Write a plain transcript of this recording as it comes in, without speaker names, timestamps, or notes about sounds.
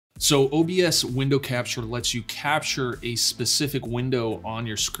So OBS window capture lets you capture a specific window on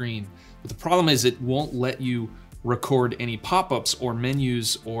your screen, but the problem is it won't let you record any pop-ups or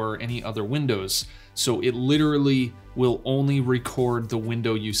menus or any other windows. So it literally will only record the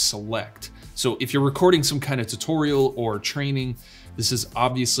window you select. So if you're recording some kind of tutorial or training, this is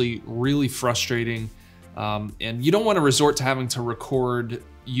obviously really frustrating. And you don't want to resort to having to record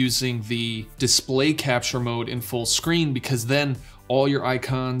using the display capture mode in full screen, because then all your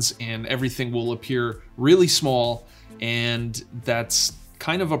icons and everything will appear really small, and that's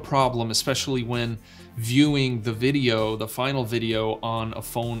kind of a problem, especially when viewing the video, the final video, on a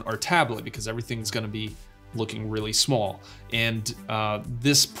phone or tablet, because everything's going to be looking really small. And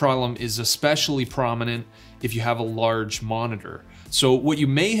this problem is especially prominent if you have a large monitor. So what you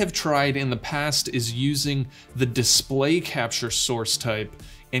may have tried in the past is using the display capture source type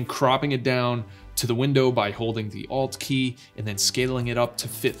and cropping it down to the window by holding the Alt key and then scaling it up to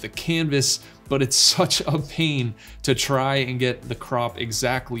fit the canvas, but it's such a pain to try and get the crop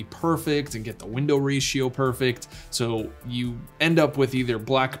exactly perfect and get the window ratio perfect. So you end up with either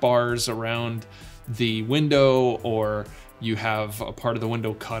black bars around the window, or you have a part of the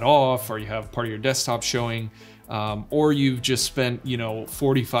window cut off, or you have part of your desktop showing, or you've just spent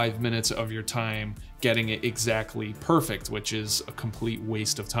 45 minutes of your time getting it exactly perfect, which is a complete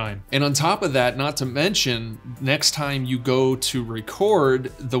waste of time. And on top of that, not to mention, next time you go to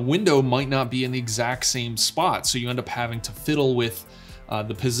record, the window might not be in the exact same spot, so you end up having to fiddle with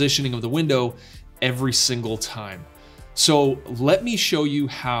the positioning of the window every single time. So let me show you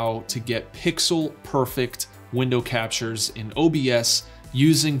how to get pixel perfect window captures in OBS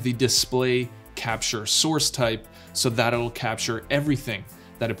using the display capture source type, so that it'll capture everything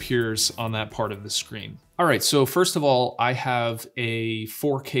that appears on that part of the screen. All right, so first of all, I have a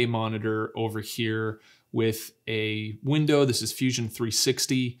 4K monitor over here with a window. This is Fusion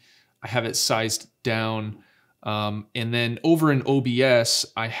 360. I have it sized down. And then over in OBS,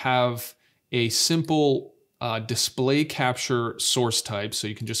 I have a simple display capture source type. So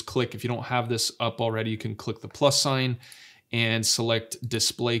you can just click, if you don't have this up already, you can click the plus sign and select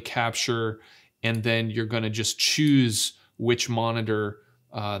display capture. And then you're gonna just choose which monitor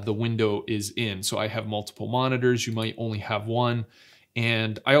the window is in. So I have multiple monitors, you might only have one.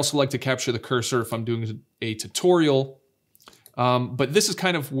 And I also like to capture the cursor if I'm doing a tutorial. But this is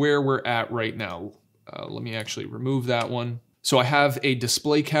kind of where we're at right now. Let me actually remove that one. So I have a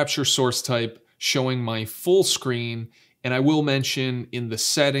display capture source type showing my full screen. And I will mention in the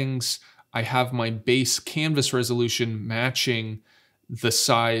settings, I have my base canvas resolution matching the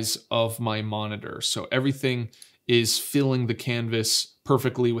size of my monitor. So everything is filling the canvas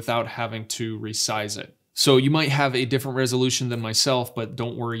perfectly without having to resize it. So you might have a different resolution than myself, but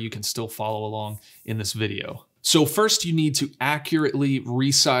don't worry, you can still follow along in this video. So first you need to accurately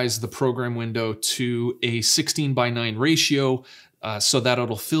resize the program window to a 16:9 ratio so that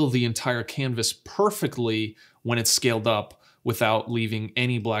it'll fill the entire canvas perfectly when it's scaled up without leaving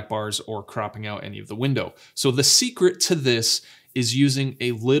any black bars or cropping out any of the window. So the secret to this is using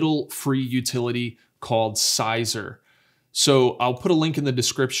a little free utility called Sizer. So I'll put a link in the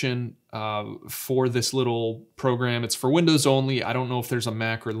description for this little program. It's for Windows only. I don't know if there's a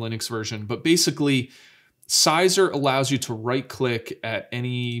Mac or Linux version, but basically Sizer allows you to right click at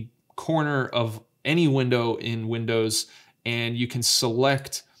any corner of any window in Windows, and you can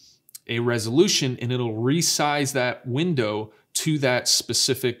select a resolution and it'll resize that window to that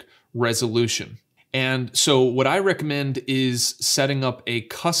specific resolution. And so what I recommend is setting up a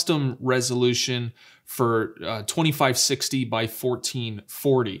custom resolution for 2560 by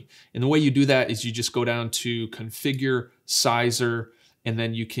 1440. And the way you do that is you just go down to Configure Sizer, and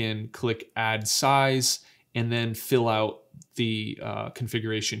then you can click Add Size, and then fill out the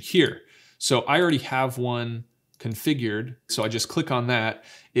configuration here. So I already have one configured, so I just click on that.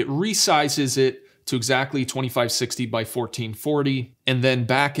 It resizes it to exactly 2560 by 1440. And then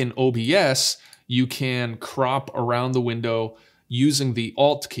back in OBS, you can crop around the window using the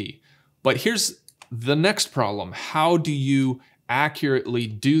Alt key. But here's the next problem. How do you accurately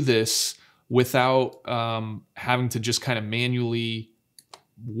do this without having to just kind of manually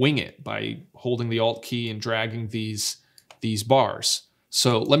wing it by holding the Alt key and dragging these bars?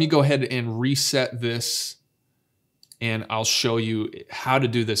 So let me go ahead and reset this, and I'll show you how to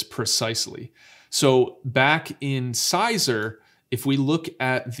do this precisely. So back in Sizer, if we look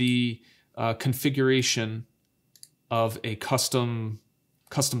at the configuration of a custom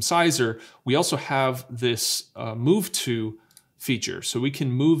Sizer, we also have this move to feature. So we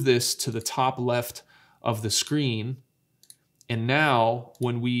can move this to the top left of the screen. And now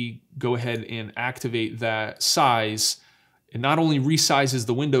when we go ahead and activate that size, it not only resizes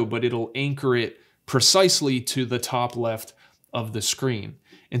the window, but it'll anchor it precisely to the top left of the screen.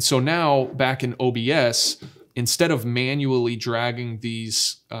 And so now back in OBS, instead of manually dragging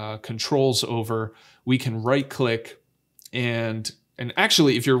these controls over, we can right click and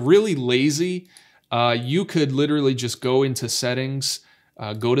actually, if you're really lazy, you could literally just go into settings,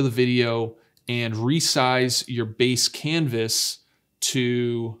 go to the video, and resize your base canvas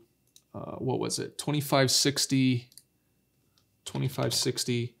to, what was it, 2560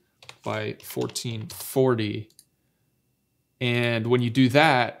 by 1440. And when you do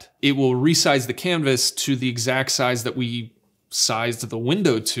that, it will resize the canvas to the exact size that we sized the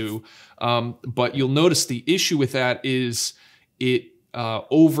window to. But you'll notice the issue with that is it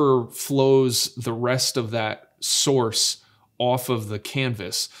overflows the rest of that source off of the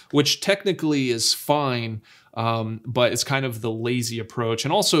canvas, which technically is fine, but it's kind of the lazy approach.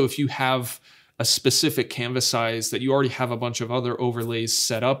 And also, if you have a specific canvas size that you already have a bunch of other overlays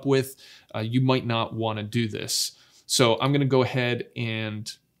set up with, you might not want to do this. So I'm going to go ahead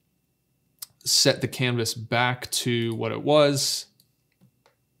and set the canvas back to what it was.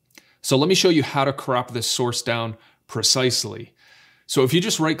 So let me show you how to crop this source down precisely. So if you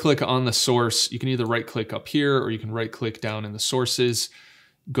just right click on the source, you can either right click up here or you can right click down in the sources,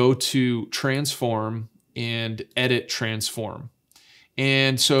 go to transform and edit transform.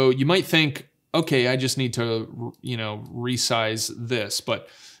 And so you might think, okay, I just need to, resize this. But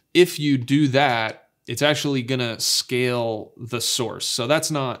if you do that, it's actually gonna scale the source. So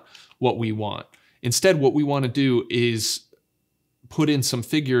that's not what we want. Instead, what we want to do is put in some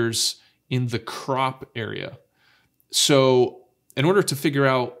figures in the crop area. So in order to figure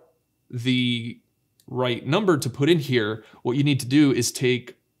out the right number to put in here, what you need to do is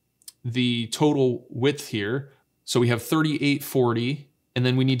take the total width here. So we have 3840, and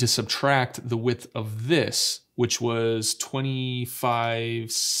then we need to subtract the width of this, which was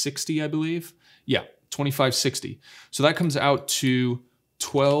 2560, I believe. Yeah, 2560. So that comes out to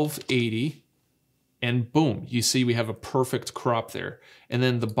 1280, and boom, you see we have a perfect crop there. And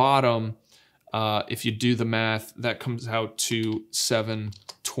then the bottom, if you do the math, that comes out to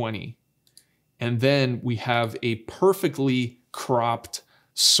 720. And then we have a perfectly cropped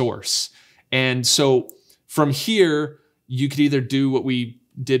source. And so from here, you could either do what we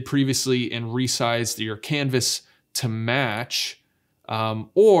did previously and resize your canvas to match,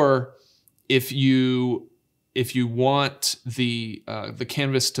 or if you want the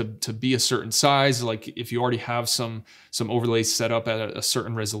canvas to be a certain size, like if you already have some overlays set up at a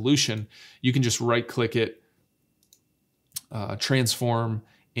certain resolution, you can just right click it, transform,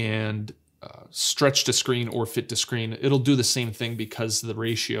 and stretch to screen or fit to screen. It'll do the same thing because the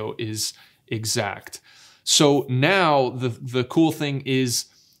ratio is exact. So now the cool thing is,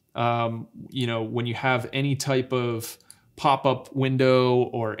 when you have any type of pop-up window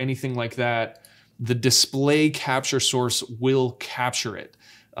or anything like that, the display capture source will capture it.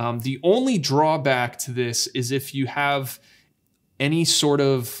 The only drawback to this is if you have any sort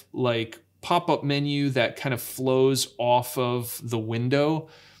of like pop-up menu that kind of flows off of the window,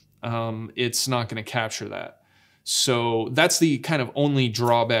 it's not going to capture that. So that's the kind of only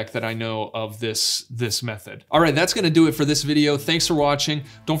drawback that I know of this method. All right, that's going to do it for this video. Thanks for watching.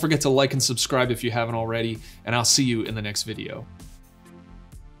 Don't forget to like and subscribe if you haven't already, and I'll see you in the next video.